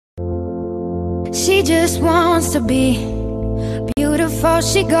She just wants to be beautiful.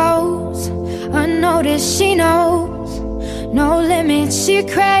 She goes unnoticed. She knows no limits. She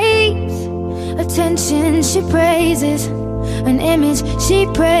craves attention. She praises an image she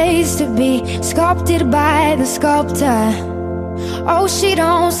prays to be sculpted by the sculptor. Oh, she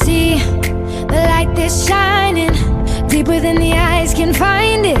don't see the light that's shining deeper than the eyes can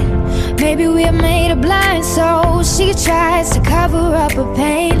find it. Maybe we're made of blind souls. She tries to cover up her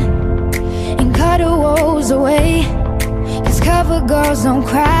pain and cut her woes away, 'cause cover girls don't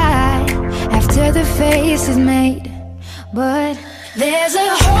cry after the face is made. But there's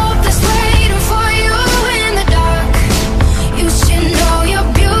a hope that's waiting for you in the dark. You should know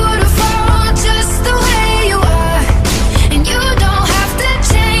you're beautiful just the way you are, and you don't have to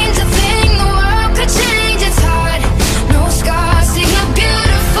change a thing. The world could change its heart. No scars, see you're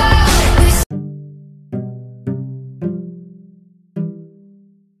beautiful.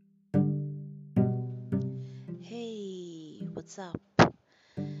 Hey, what's up?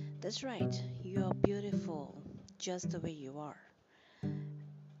 That's right, you're beautiful just the way you are.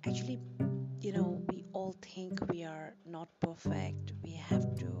 Actually, we all think we are not perfect. We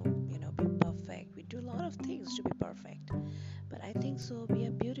have to, be perfect. We do a lot of things to be perfect. But I think so, we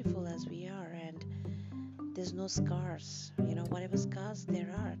are beautiful as we are, and there's no scars. Whatever scars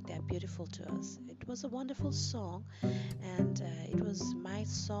there are, they're beautiful to us. It was a wonderful song, and it was my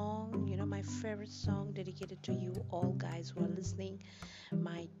song, my favorite song dedicated to you all guys who are listening.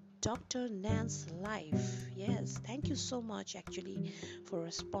 My Dr. Nance Life. Yes, thank you so much actually for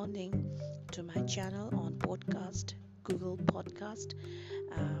responding to my channel on podcast, Google Podcast,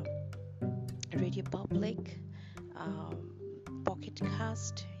 uh, Radio Public, Pocket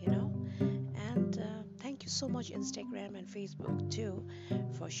Cast, and thank you so much Instagram and Facebook too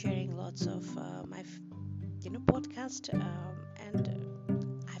for sharing lots of my podcast, and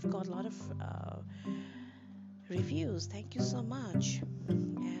I've got a lot of reviews. Thank you so much.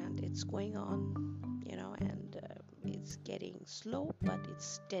 And it's going on, and it's getting slow, but it's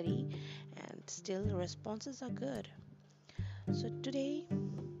steady, and still the responses are good. So today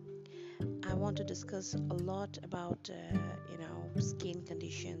I want to discuss a lot about skin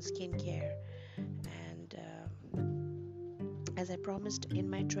conditions, skincare, and as I promised in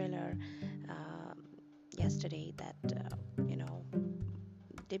my trailer yesterday, that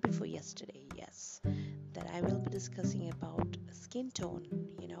day before yesterday, yes, that I will be discussing about skin tone.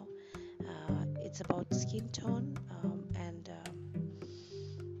 It's about skin tone, and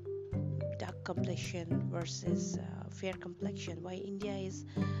dark complexion versus fair complexion. Why India is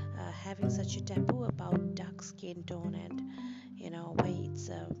having such a taboo about dark skin tone, and why it's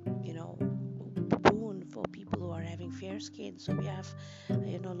boon for people who are having fair skin. So we have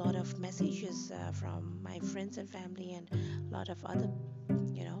a lot of messages from my friends and family, and a lot of other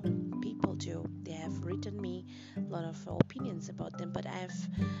people too. They have written me a lot of opinions about them, but I've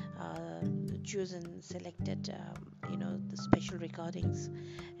selected the special recordings,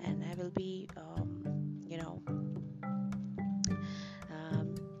 and I will be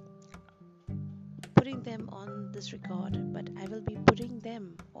putting them on this record, but I will be putting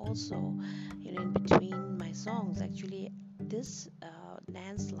them also in between my songs. Actually, this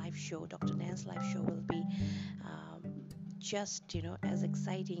Nance Live Show, Dr. Nance Live Show, will be just as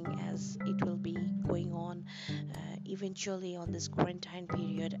exciting as it will be going on eventually on this quarantine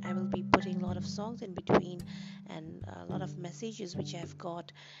period. I will be putting a lot of songs in between, and a lot of messages which I've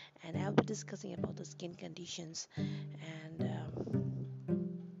got, and I'll be discussing about the skin conditions. And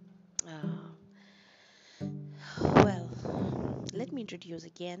well, let me introduce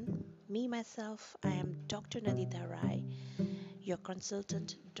again me myself. I am Dr. Nadita Rai, your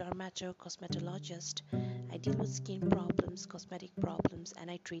consultant dermato-cosmetologist. I deal with skin problems, cosmetic problems, and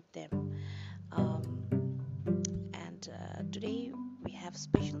I treat them. And today we have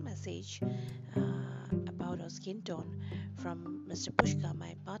special message about our skin tone from Mr. Pushka,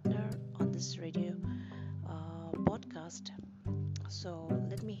 my partner on this radio podcast. So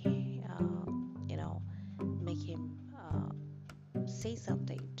let me, make him say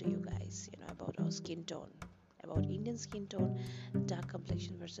something to you guys, about our skin tone, about Indian skin tone, dark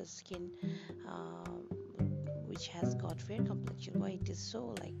complexion versus skin which has got fair complexion. Why it is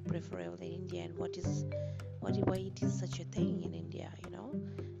so preferable in India, and why it is such a thing in India,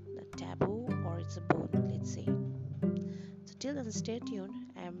 the taboo, or it's a boon, let's say. So till then, stay tuned.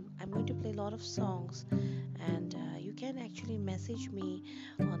 I'm going to play a lot of songs, and you can actually message me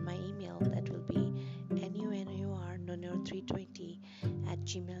on my email. That will be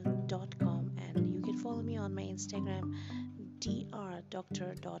nunur320@gmail.com, and you can follow me on my Instagram,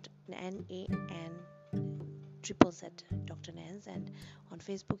 dr.nan triple Z Dr. Nance, and on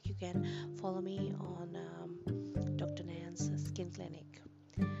Facebook you can follow me on Dr. Nance Skin Clinic.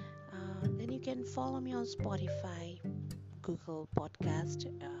 Then you can follow me on Spotify, Google Podcast,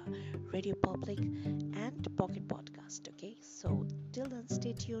 Radio Public, and Pocket Podcast. Okay, so till then,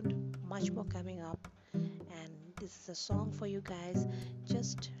 stay tuned. Much more coming up, and this is a song for you guys.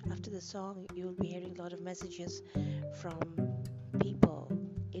 Just after the song, you will be hearing a lot of messages from people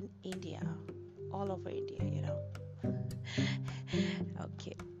in India, all over India.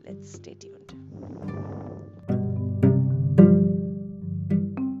 Okay, let's stay tuned.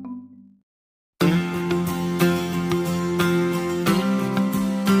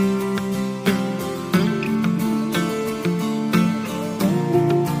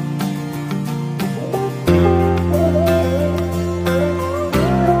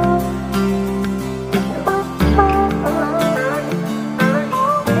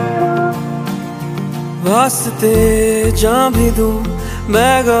 वास्ते जान भी दूं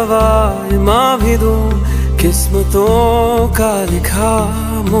मैं गवाह माँ भी दूं किस्मतों का लिखा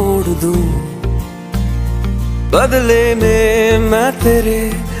मोड़ दूं बदले में मैं तेरे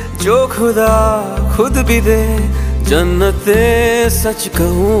जो खुदा खुद भी दे जन्नते सच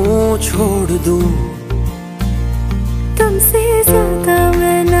कहूँ छोड़ दूं तुमसे ज्यादा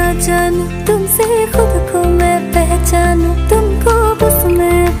मैं ना जानूं तुमसे खुद को मैं पहचानूं तुमको बस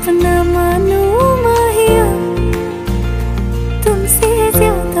मैं अपना मानूं माहिया तुमसे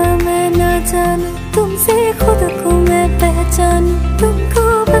ज्यादा मैं ना जानूं तुमसे खुद को मैं पहचानूं तुमको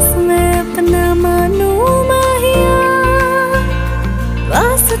बस मैं अपना मानूं माहिया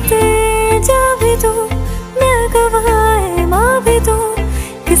वास्ते जा भी दो मैं गवाह माँ भी दो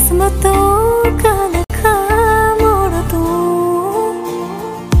किस्मतों का लिखा मोड़ दूं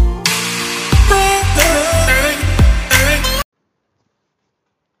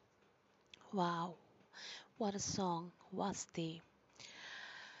Wow, what a song, Vasti.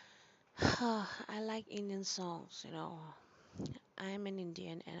 I like Indian songs. I'm an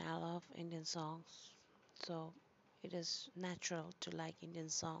Indian and I love Indian songs. So it is natural to like Indian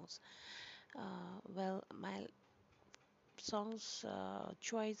songs. Well, my songs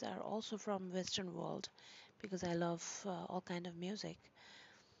choice are also from Western world because I love all kind of music.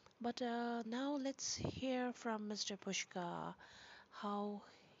 But now let's hear from Mr. Pushka how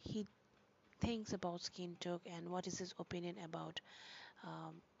he thinks about skin tone and what is his opinion about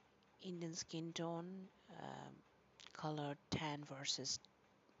um, Indian skin tone, color tan versus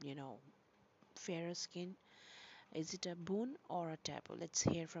you know fairer skin. Is it a boon or a taboo? Let's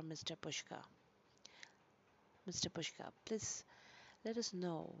hear from Mr. Pushka. Mr. Pushka, please let us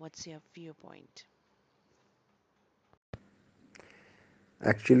know what's your viewpoint.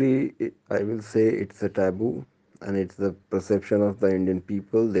 Actually, I will say it's a taboo, and it's the perception of the Indian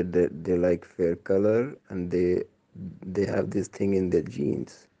people that they like fair color, and they have this thing in their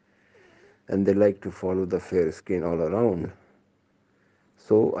genes, and they like to follow the fair skin all around.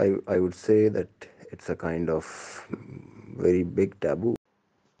 So I would say that it's a kind of very big taboo.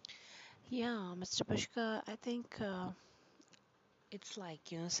 Yeah, Mr. Pushka, I think it's like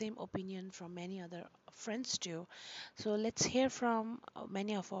same opinion from many other friends too. So let's hear from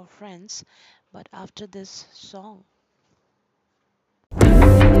many of our friends, but after this song.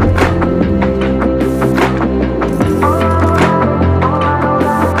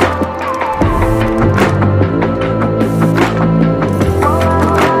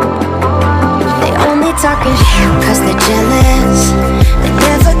 They only talking shit cause they're jealous. They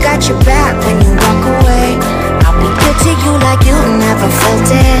never got your back when you walk away. I'll be good to you like you never felt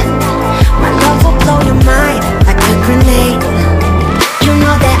it. My love will blow your mind like a grenade. You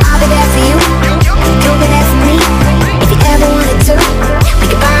know that I'll be there for you, and you'll be there for me. If you ever wanted to, we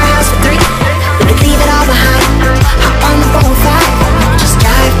could buy a house for three. We could leave it all behind, hop on the 405, just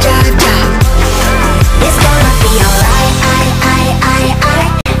drive, drive, drive. It's gonna be alright,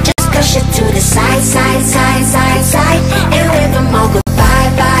 just push it to the side, side, side, side, side. And with them all go bye,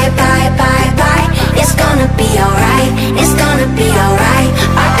 bye, bye, bye, bye. It's gonna be alright, it's gonna be alright.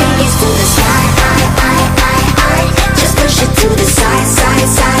 Our pinkies to the side, just push it to the side, side,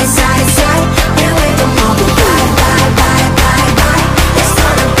 side, side, side. And with them all go bye, bye, bye, bye, bye. It's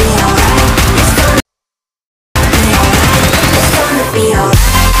gonna be alright, it's gonna be alright, it's gonna be alright.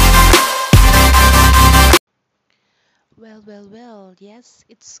 Well, yes,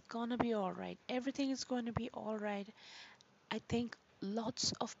 it's gonna be alright. Everything is going to be alright. I think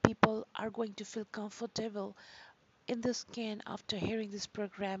lots of people are going to feel comfortable in the skin after hearing this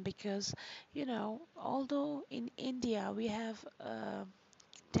program because although in India we have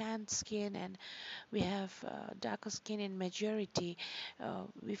tan skin and we have darker skin in majority,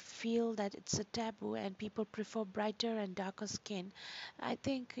 we feel that it's a taboo and people prefer brighter and darker skin. I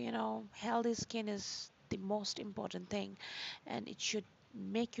think, healthy skin is the most important thing, and it should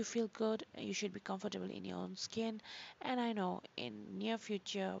make you feel good. You should be comfortable in your own skin. And I know in near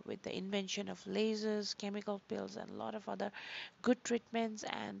future, with the invention of lasers, chemical pills, and a lot of other good treatments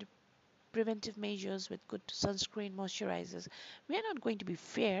and preventive measures with good sunscreen moisturizers, we are not going to be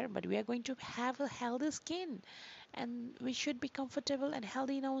fair, but we are going to have a healthy skin, and we should be comfortable and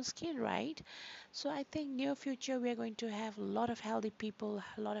healthy in our own skin, right? So I think near future we are going to have a lot of healthy people,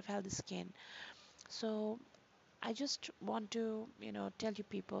 a lot of healthy skin. So I just want to, tell you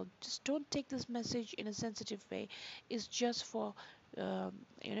people, just don't take this message in a sensitive way. It's just for,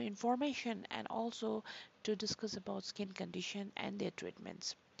 information and also to discuss about skin condition and their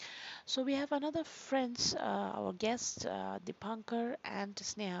treatments. So we have another friends, our guests, Dipankar and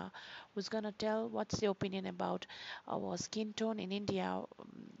Sneha, who's gonna tell what's the opinion about our skin tone in India,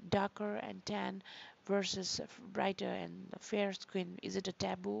 darker and tan versus brighter and fair skin. Is it a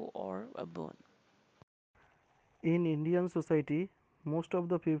taboo or a boon? In Indian society, most of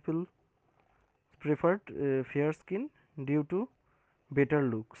the people preferred fair skin due to better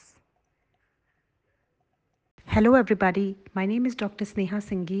looks. Hello, everybody. My name is Dr. Sneha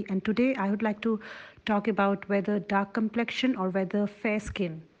Singhi, and today I would like to talk about whether dark complexion or whether fair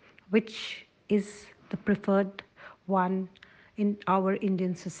skin, which is the preferred one in our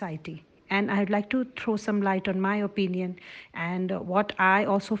Indian society. And I would like to throw some light on my opinion and what I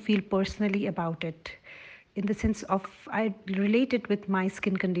also feel personally about it. In the sense of, I relate it with my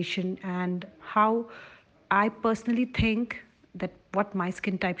skin condition and how I personally think that what my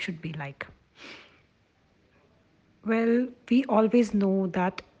skin type should be like. Well, we always know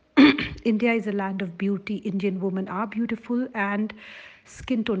that India is a land of beauty. Indian women are beautiful, and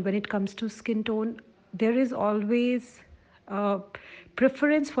skin tone, when it comes to skin tone, there is always a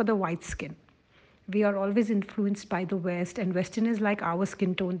preference for the white skin. We are always influenced by the West, and Westerners like our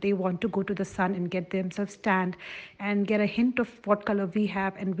skin tone. They want to go to the sun and get themselves tanned and get a hint of what color we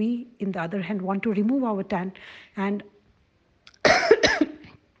have. And we, in the other hand, want to remove our tan and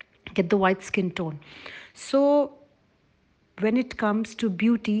get the white skin tone. So when it comes to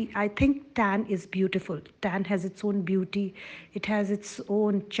beauty, I think tan is beautiful. Tan has its own beauty, it has its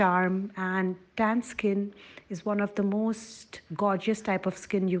own charm, and tan skin is one of the most gorgeous type of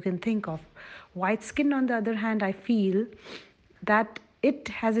skin you can think of. White skin, on the other hand, I feel that it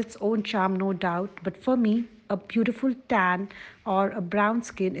has its own charm, no doubt, but for me, a beautiful tan or a brown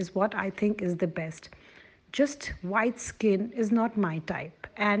skin is what I think is the best. Just white skin is not my type,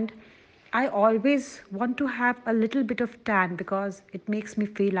 and I always want to have a little bit of tan because it makes me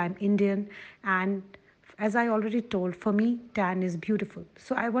feel I'm Indian. And as I already told, for me, tan is beautiful.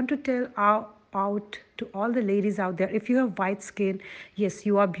 So I want to tell out to all the ladies out there, if you have white skin, yes,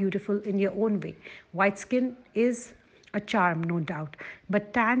 you are beautiful in your own way. White skin is a charm, no doubt.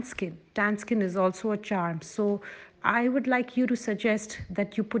 But tan skin is also a charm. So I would like you to suggest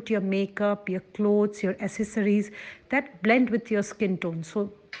that you put your makeup, your clothes, your accessories that blend with your skin tone.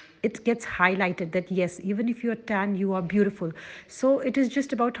 So it gets highlighted that yes, even if you're tan, you are beautiful. So it is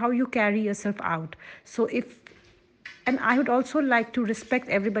just about how you carry yourself out. So if, and I would also like to respect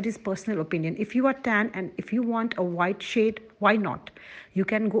everybody's personal opinion. If you are tan and if you want a white shade, why not? You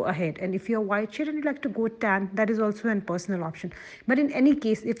can go ahead. And if you're white shade and you like to go tan, that is also a personal option. But in any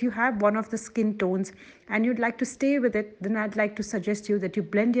case, if you have one of the skin tones and you'd like to stay with it, then I'd like to suggest you that you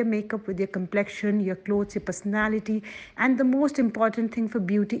blend your makeup with your complexion, your clothes, your personality. And the most important thing for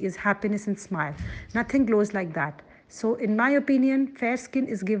beauty is happiness and smile. Nothing glows like that. So, in my opinion, fair skin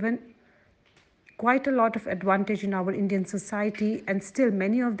is given quite a lot of advantage in our Indian society, and still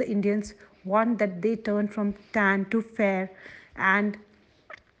many of the Indians want that they turn from tan to fair. And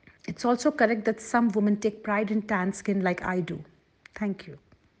it's also correct that some women take pride in tan skin like I do. Thank you.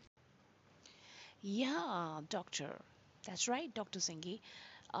 Yeah, doctor. That's right, Dr. Singhi.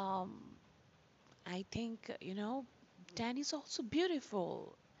 Um, I think, tan is also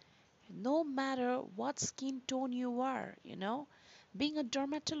beautiful. No matter what skin tone you are, being a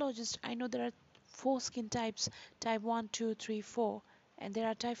dermatologist, I know there are four skin types: type 1, 2, 3, 4, and there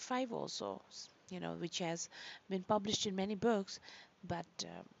are type 5 also, which has been published in many books. But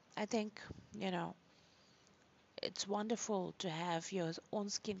I think, you know, it's wonderful to have your own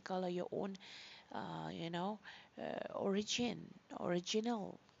skin color, your own, uh, you know,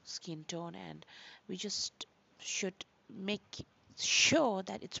 original skin tone, and we just should make sure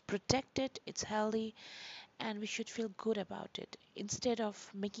that it's protected, it's healthy, and we should feel good about it instead of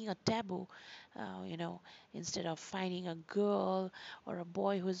making a taboo. uh, you know Instead of finding a girl or a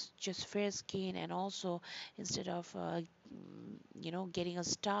boy who's just fair skin, and also instead of getting a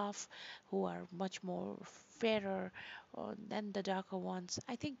staff who are much more fairer than the darker ones.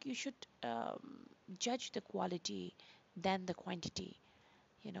 I think you should judge the quality than the quantity.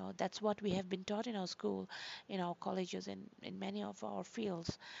 That's what we have been taught in our school, in our colleges, and in many of our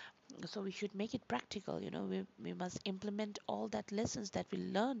fields. So we should make it practical. We must implement all that lessons that we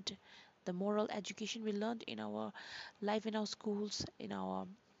learned, the moral education we learned in our life, in our schools, in our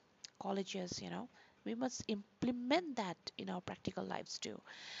colleges. We must implement that in our practical lives too.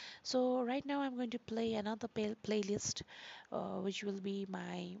 So right now I'm going to play another playlist, which will be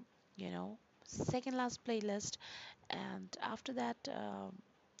my second last playlist. And after that,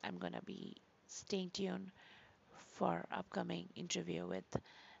 I'm gonna be staying tuned for upcoming interview with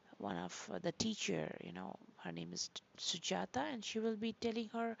one of the teacher. Her name is Sujata, and she will be telling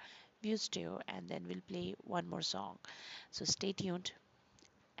her views too, and then we'll play one more song. So stay tuned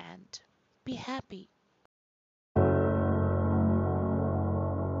and be happy.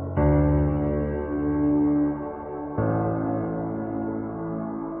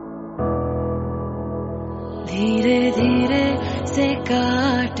 धीरे धीरे से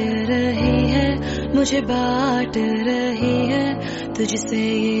काट रही है, मुझे बांट रही है तुझसे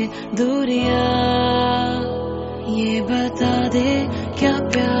ये दूरियां। ये बता दे क्या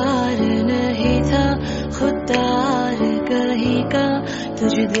प्यार नहीं था खुददार कहीं का,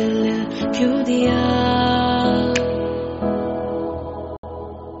 तुझे दिल क्यों दिया।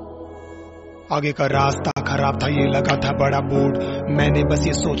 आगे का रास्ता खराब था, ये लगा था बड़ा बोर्ड। मैंने बस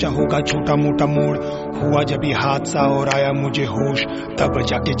ये सोचा होगा छोटा मोटा मोड़। हुआ जब ये हादसा और आया मुझे होश, तब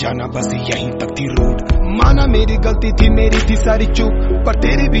जाके जाना बस यहीं तक थी रोड। माना मेरी गलती थी, मेरी थी सारी चूक, पर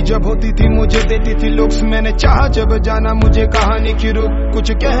तेरी भी जब होती थी मुझे देती थी लुक्स। मैंने चाहा जब जाना मुझे कहानी की रुक,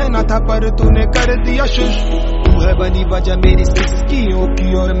 कुछ कहना था पर तूने कर दिया शुश। तू है बनी वजह मेरी सिस्कियों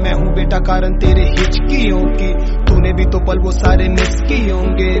की, और मैं हूँ बेटा कारण तेरे हिचकियों की। तूने भी तो पल वो सारे मिस किए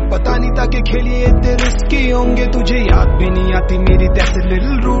होंगे, पता नहीं था कि खेलिए इतने रिस्की होंगे। तुझे याद भी नहीं आती मेरी दैट्स अ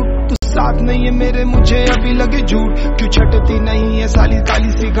लिटिल रूट। तू साथ नहीं है मेरे, मुझे अभी लगे झूठ। क्यों छटती नहीं है साली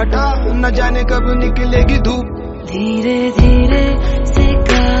काली सी घटा, न जाने कब निकलेगी धूप। धीरे धीरे से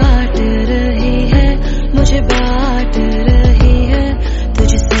काट रही है, मुझे बांट रही है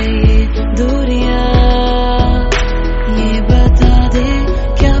तुझसे ये दूरियां। ये बता दे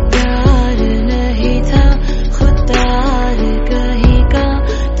क्या प्यार नहीं था खुददार कहीं का,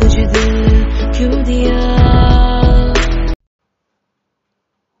 तुझे दिल क्यों दिया।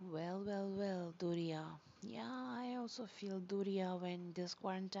 Well, Duria. Yeah, I also feel Duria when this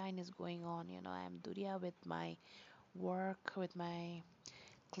quarantine is going on. I am Duria with my work, with my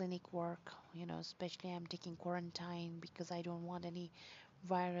clinic work. Especially I'm taking quarantine because I don't want any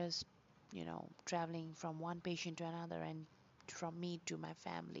virus, traveling from one patient to another and from me to my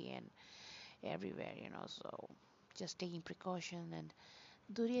family and everywhere. So just taking precaution. And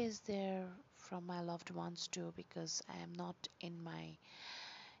Duria is there from my loved ones too, because I am not in my,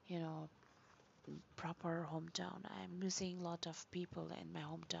 you know, proper hometown. I'm missing a lot of people in my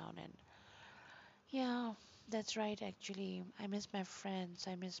hometown, and yeah, that's right. Actually, I miss my friends.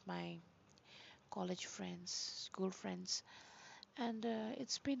 I miss my college friends, school friends, and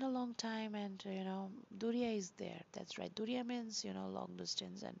it's been a long time. And Duria is there. That's right. Duria means long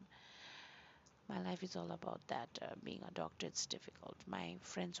distance, and my life is all about that. Being a doctor, it's difficult. My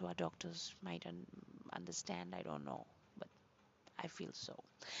friends who are doctors might understand. I don't know, but I feel so.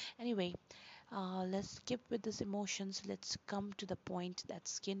 Anyway, let's skip with these emotions. Let's come to the point, that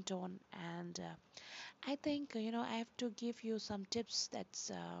skin tone. And I think I have to give you some tips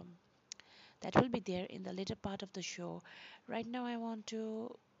that will be there in the later part of the show. Right now, I want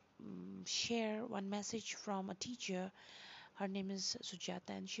to share one message from a teacher. Her name is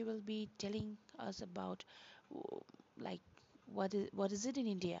Sujata, and she will be telling us about w- like what is it in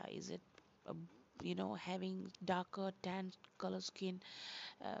India? Is it uh, having darker tan color skin?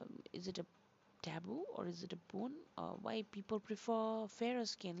 Is it a taboo or is it a boon? Why people prefer fairer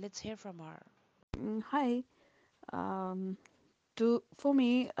skin? Let's hear from her. Hi. Um, for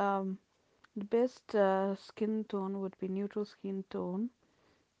me, the best skin tone would be neutral skin tone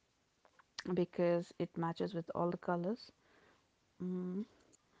because it matches with all the colors. Mm.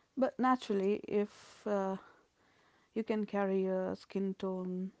 But naturally, if you can carry a skin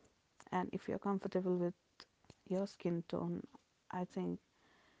tone and if you're comfortable with your skin tone, I think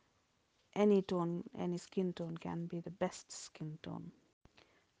any skin tone can be the best skin tone.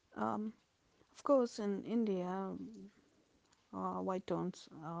 Um, of course, in India, white tones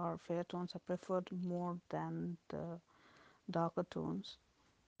or fair tones are preferred more than the darker tones.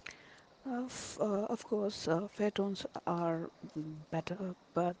 Of course, fair tones are better,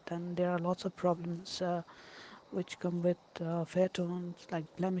 but then there are lots of problems which come with fair tones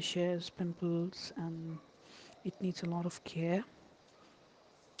like blemishes, pimples, and it needs a lot of care.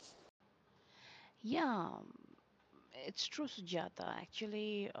 Yeah, it's true, Sujata.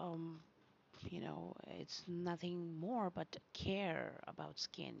 Actually, it's nothing more but care about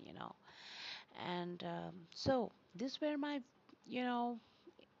skin, And so, these were my, you know,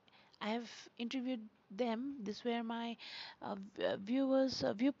 I have interviewed them. This were my viewers'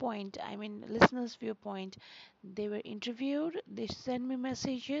 viewpoint. I mean, listeners' viewpoint. They were interviewed. They sent me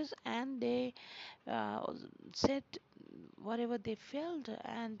messages, and they uh, said whatever they felt,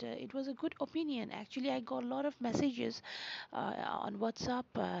 and it was a good opinion. Actually, I got a lot of messages on WhatsApp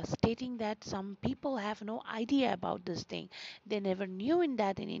stating that some people have no idea about this thing. They never knew in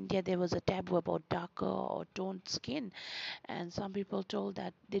that in India there was a taboo about darker or toned skin, and some people told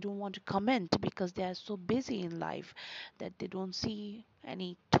that they don't want to comment because they are so busy in life that they don't see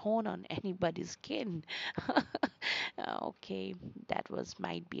any tone on anybody's skin. Okay, that was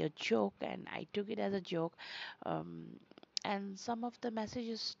might be a joke, and I took it as a joke. um, and some of the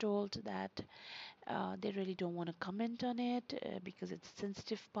messages told that they really don't want to comment on it because it's a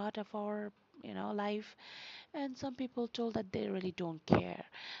sensitive part of our life, and some people told that they really don't care,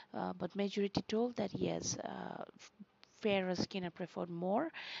 but majority told that yes, fairer skin are preferred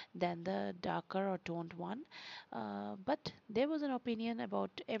more than the darker or toned one. But there was an opinion about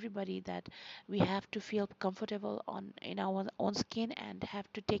everybody that we have to feel comfortable on in our own skin and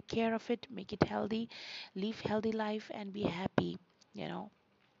have to take care of it, make it healthy, live healthy life, and be happy. You know.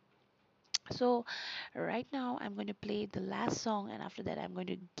 So right now I'm going to play the last song, and after that I'm going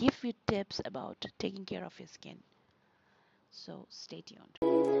to give you tips about taking care of your skin. So stay tuned.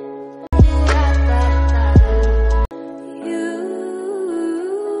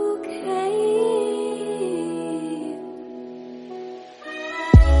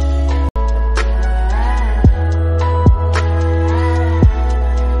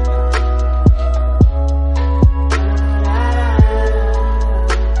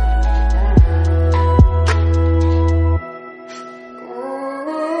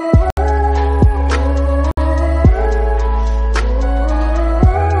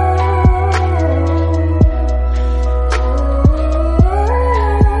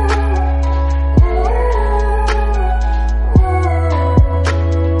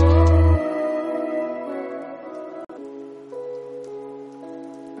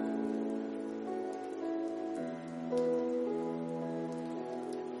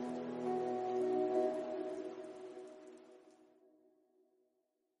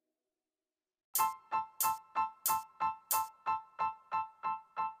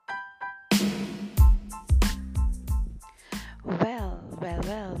 Well,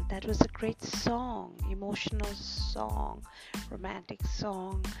 that was a great song, emotional song, romantic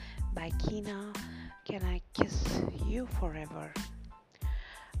song by Kina. Can I Kiss You Forever?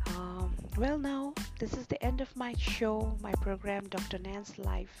 Now this is the end of my show, my program, Dr. Nan's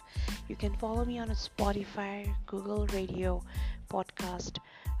Life. You can follow me on Spotify, Google Radio Podcast.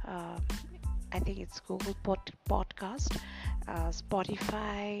 Um, I think it's Google Podcast,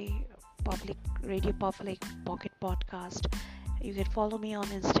 Spotify, Public Radio Public, Pocket Podcast. You can follow me on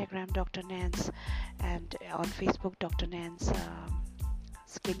Instagram, Dr. Nance, and on Facebook, Dr. Nance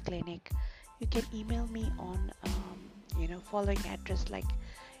Skin Clinic. You can email me on following address, like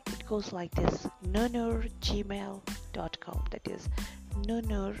it goes like this: nunur@gmail.com. That is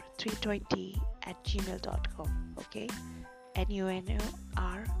nunur320@gmail.com. Okay,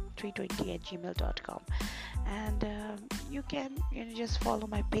 NUNUR320@gmail.com. And you can just follow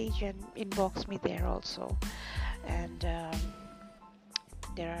my page and inbox me there also. And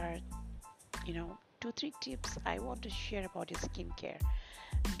there are 2-3 tips I want to share about your skincare.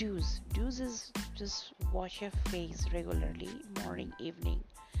 Do's is just wash your face regularly, morning, evening,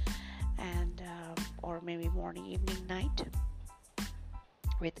 and or maybe morning, evening, night,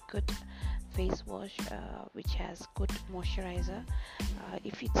 with good face wash which has good moisturizer.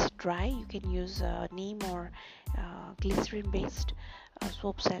 If it's dry, you can use neem or glycerin based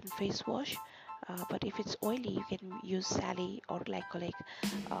soaps and face wash. But if it's oily, you can use Sally or glycolic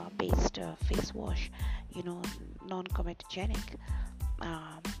based face wash, non-comedogenic.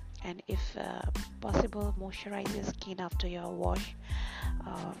 Um, and if possible, moisturize your skin after your wash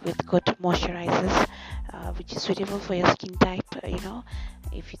with good moisturizers which is suitable for your skin type.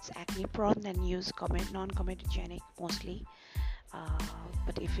 If it's acne prone, then use non-comedogenic mostly.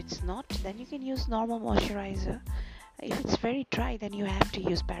 But if it's not, then you can use normal moisturizer. If it's very dry, then you have to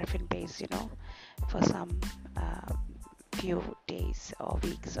use paraffin base, for some few days or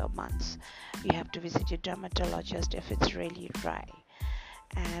weeks or months. You have to visit your dermatologist if it's really dry.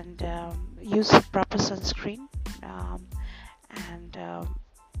 And use proper sunscreen, and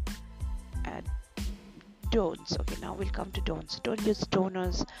don'ts. Okay, now we'll come to don'ts. Don't use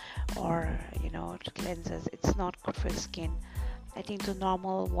toners or cleansers. It's not good for skin. I think the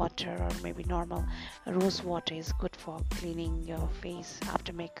normal water or maybe normal rose water is good for cleaning your face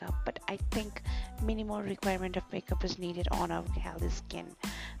after makeup, but I think minimal requirement of makeup is needed on a healthy skin.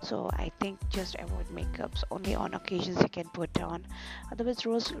 So I think just avoid makeups. Only on occasions you can put on. Otherwise,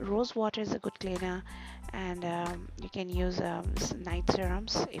 rose water is a good cleaner, and you can use night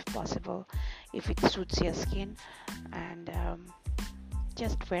serums if possible, if it suits your skin. And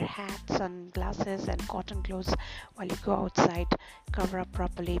just wear hats, sunglasses, and cotton clothes while you go outside. Cover up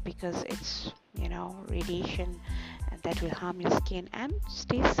properly because it's radiation, and that will harm your skin. And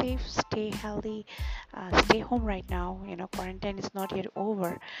stay safe, stay healthy, stay home right now. Quarantine is not yet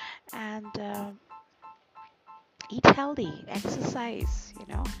over, and eat healthy, exercise.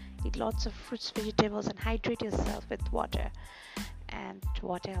 Eat lots of fruits, vegetables, and hydrate yourself with water. And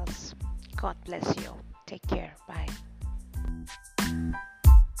what else? God bless you. Take care. Bye.